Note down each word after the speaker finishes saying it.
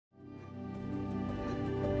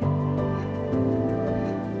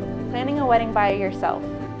Planning a wedding by yourself,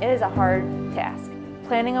 it is a hard task.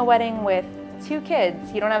 Planning a wedding with 2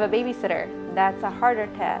 kids, you don't have a babysitter, that's a harder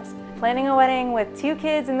task. Planning a wedding with 2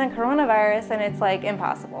 kids and then coronavirus, and it's like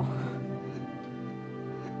impossible.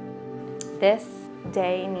 This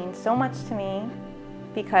day means so much to me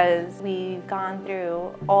because we've gone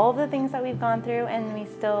through all the things that we've gone through and we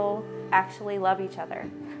still actually love each other.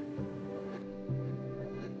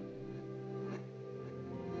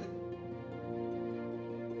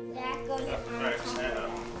 That goes on.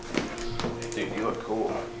 Dude, you look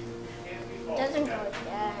cool. It doesn't go with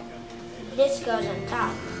that. This goes on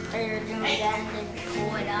top. So you're doing that and then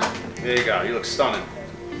pull it up. There you go. You look stunning.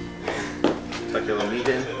 Tuck your little meat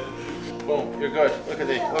in. Boom. You're good. Look at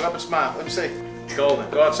this. Look up and smile. Let me see.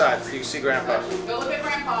 Golden. Go outside. You can see Grandpa. Go look at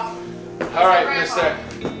Grandpa. All right, mister.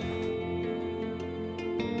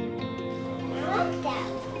 Look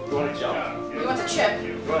that. You want to jump? He wants a chip.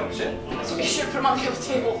 You want to chip? So we should put him on the other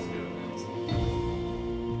table.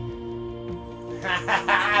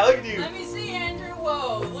 Look at you. Let me see, Andrew.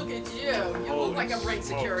 Whoa, look at you. You look like a ring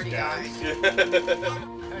security guy. He's a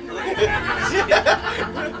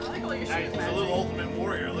little ultimate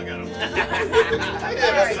warrior. Look at him.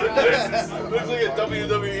 Looks like a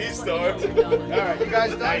WWE star. All right, you guys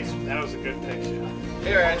done? Nice. That was a good picture.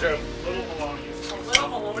 Here, Andrew. Little Maloney. Little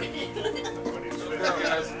Maloney.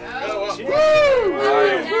 Woo!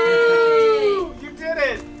 You did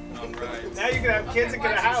it. All right. Now you can have kids and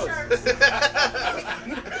get a house.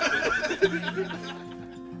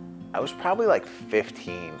 I was probably like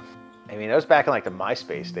 15. I mean, it was back in like the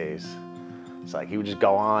MySpace days. It's like you would just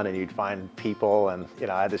go on and you'd find people, and you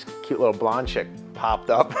know, I had this cute little blonde chick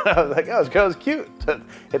popped up. I was like, oh, this girl's cute. So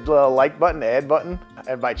hit the little like button, the add button,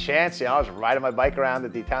 and by chance, you know, I was riding my bike around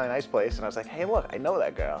at the Italian ice place, and I was like, hey, look, I know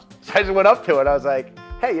that girl. So I just went up to her and I was like,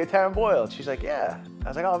 hey, you're Taryn Boyle. And she's like, yeah. I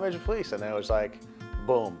was like, oh, Major Police. And then it was like,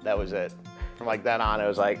 boom, that was it. From like then on, it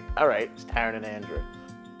was like, all right, it's Taryn and Andrew.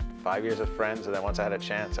 5 years of friends, and then once I had a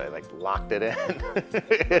chance, I like locked it in.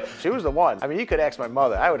 She was the one. I mean, you could ask my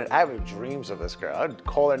mother. I have dreams of this girl. I would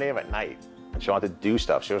call her name at night, and she wanted to do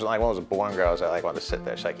stuff. She wasn't like one of those boring girls that like wanted to sit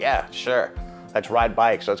there. She's like, yeah, sure, let's ride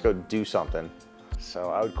bikes, let's go do something.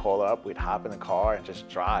 So I would call her up, we'd hop in the car and just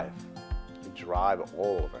drive. We'd drive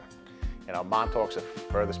all over. You know, Montauk's the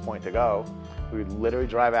furthest point to go. We would literally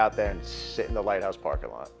drive out there and sit in the Lighthouse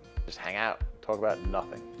parking lot. Just hang out, talk about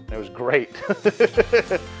nothing. And it was great.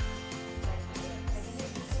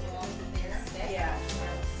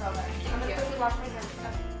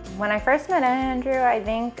 When I first met Andrew, I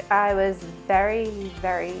think I was very,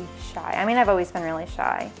 very shy. I mean, I've always been really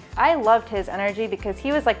shy. I loved his energy because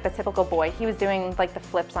he was like the typical boy. He was doing like the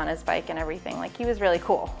flips on his bike and everything. Like, he was really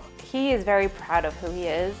cool. He is very proud of who he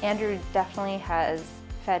is. Andrew definitely has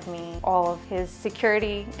fed me all of his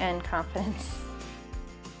security and confidence.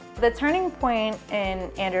 The turning point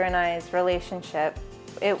in Andrew and I's relationship,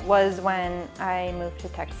 it was when I moved to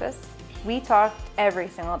Texas. We talked every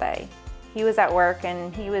single day. He was at work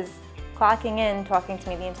and he was clocking in, talking to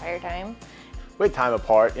me the entire time. We had time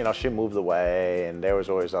apart, you know, she moved away and there was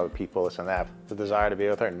always other people, this and that. The desire to be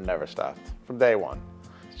with her never stopped, from day one.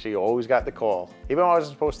 She always got the call, even when I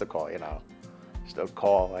wasn't supposed to call, you know. Still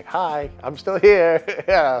call, like, hi, I'm still here.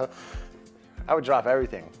 Yeah. I would drop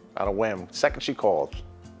everything on a whim, the second she called.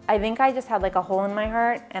 I think I just had like a hole in my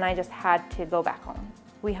heart and I just had to go back home.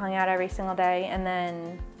 We hung out every single day, and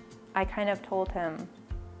then I kind of told him,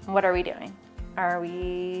 what are we doing? Are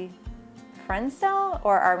we friends still,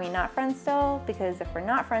 or are we not friends still? Because if we're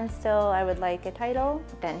not friends still, I would like a title.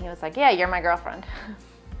 Then he was like, yeah, you're my girlfriend.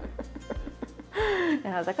 And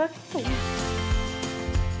I was like, okay.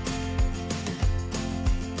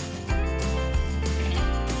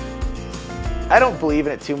 I don't believe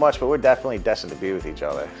in it too much, but we're definitely destined to be with each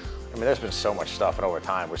other. I mean, there's been so much stuff, and over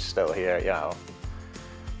time, we're still here, you know.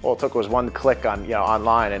 All it took was one click on, you know,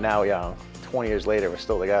 online, and now, you know, 20 years later, we're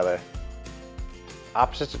still together.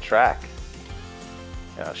 Opposites attract.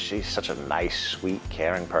 You know, she's such a nice, sweet,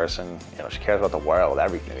 caring person. You know, she cares about the world,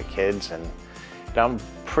 everything, the kids, and you know, I'm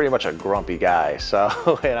pretty much a grumpy guy,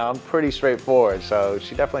 so you know, I'm pretty straightforward. So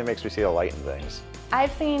she definitely makes me see the light in things.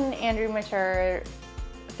 I've seen Andrew mature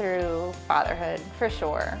through fatherhood, for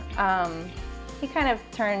sure. He kind of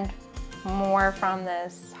turned more from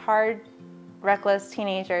this hard, reckless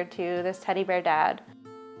teenager to this teddy bear dad.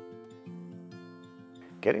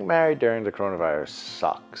 Getting married during the coronavirus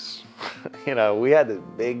sucks. You know, we had this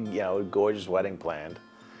big, you know, gorgeous wedding planned.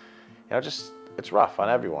 You know, just, it's rough on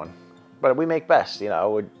everyone. But we make best, you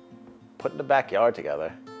know, we're putting the backyard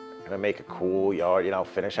together. Gonna make a cool yard, you know,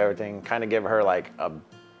 finish everything, kind of give her like a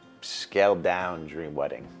scaled down dream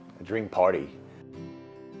wedding, a dream party.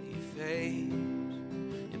 You fade,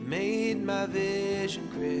 it made my vision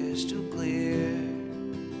crystal clear.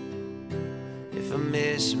 If I'm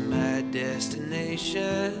missing my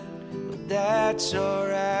destination, well, that's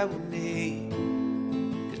alright with me.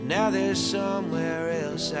 'Cause now there's somewhere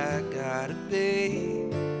else I gotta be.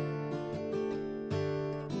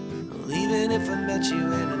 Well, even if I met you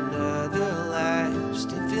in another life,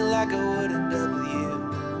 still feel like I would end up with you.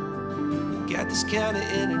 You got this kind of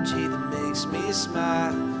energy that makes me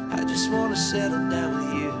smile. I just wanna settle down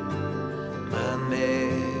with you. My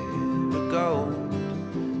marigold,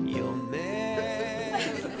 your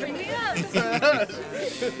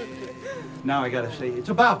Now I gotta say, it's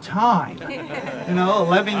about time. You know,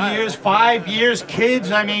 11 years, 5 years,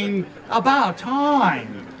 kids, I mean, about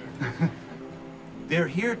time. They're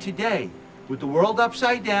here today with the world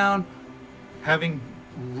upside down, having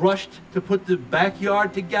rushed to put the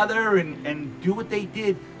backyard together and do what they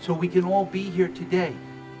did so we can all be here today.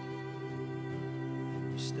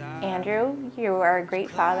 Andrew, you are a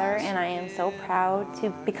great father, and I am so proud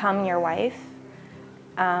to become your wife.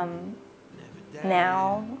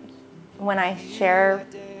 Now, when I share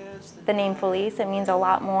the name Felice, it means a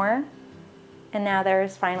lot more. And now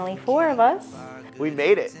there's finally 4 of us. We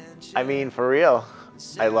made it. I mean, for real.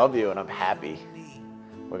 I love you and I'm happy.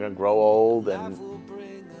 We're gonna grow old and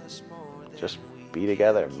just be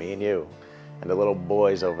together, me and you, and the little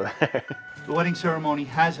boys over there. The wedding ceremony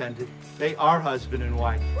has ended. They are husband and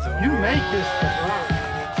wife. You make this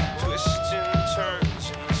the Twists and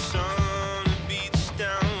turns and the sun beats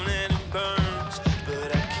down and it burns,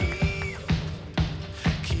 but I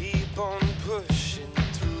keep on pushing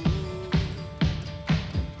through.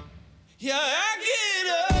 Yeah, I get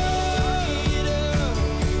up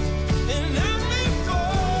and I may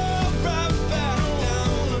fall right back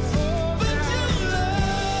down, but your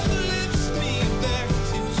love lifts me back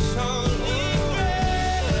to solid ground.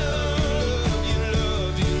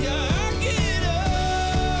 Yeah, I get up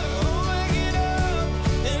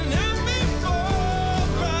and I may fall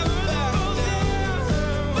right back down,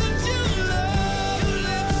 but your love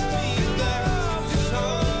lifts me back to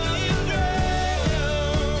solid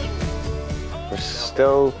ground.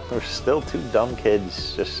 We're still 2 dumb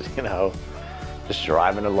kids, just, you know, just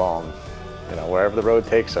driving along. You know, wherever the road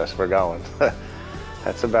takes us, we're going.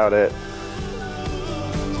 That's about it.